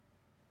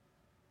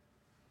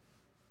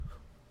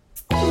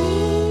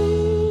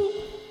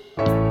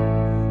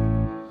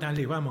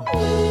Dale, vamos.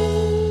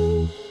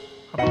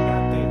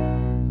 Apurate.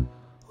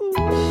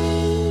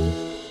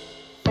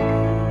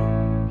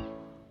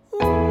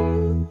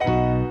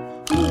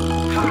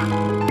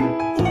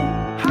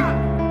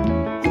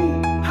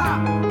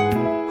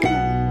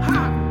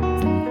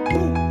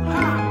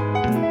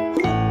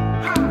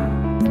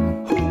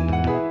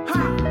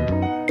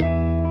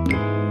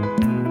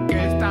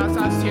 ¿Qué estás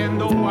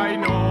haciendo,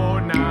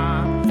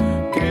 Winona?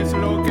 ¿Qué es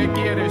lo que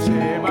quieres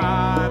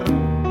llevar?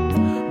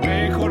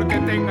 Mejor que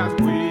tengas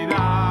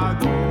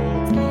cuidado,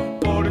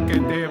 porque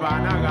te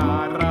van a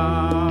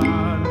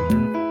agarrar.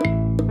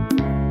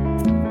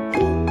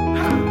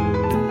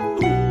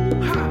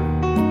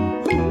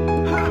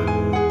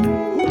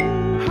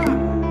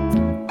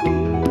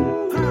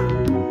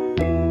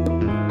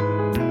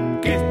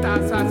 ¿Qué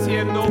estás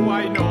haciendo,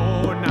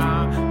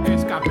 Winona?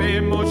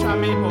 Escapemos ya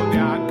mismo de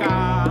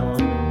acá.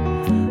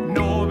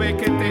 No ves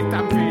que te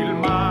están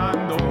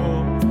filmando,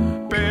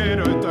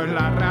 pero esto es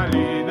la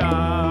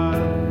realidad.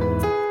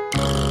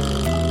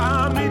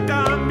 A mí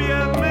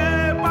también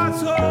me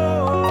pasó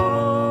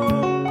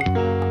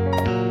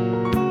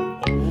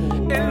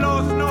en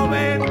los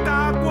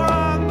 90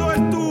 cuando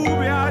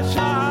estuve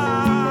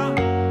allá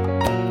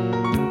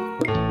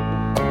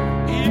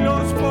y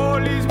los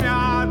polis me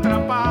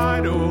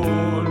atraparon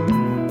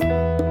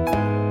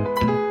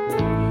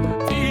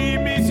y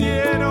me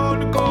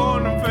hicieron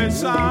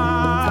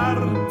confesar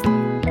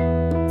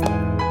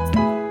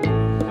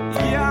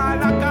y a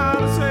la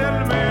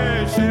cárcel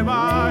me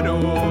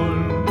llevaron.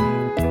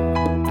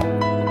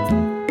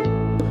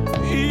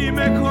 Y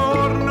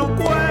mejor no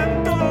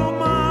cuento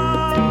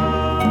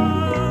más.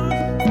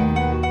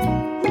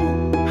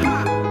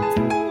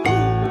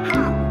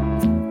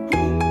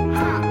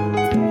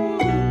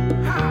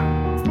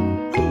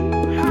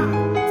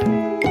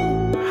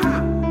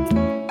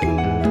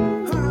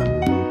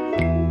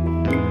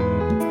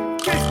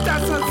 ¿Qué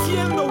estás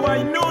haciendo,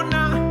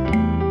 Winona?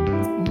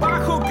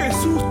 ¿Bajo qué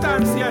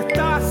sustancia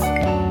estás?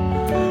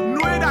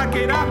 ¿No era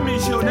que eras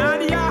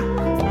millonaria?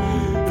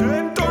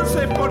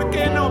 Entonces, ¿por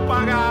qué no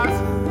pagás?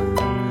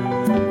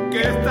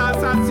 ¿Qué estás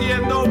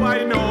haciendo,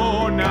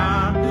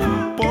 Winona?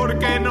 ¿Por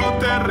qué no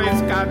te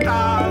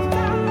rescatás?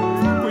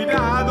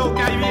 Cuidado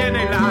que ahí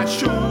viene la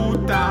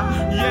yuta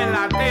y en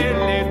la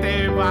tele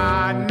te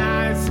van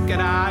a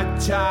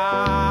escrachar.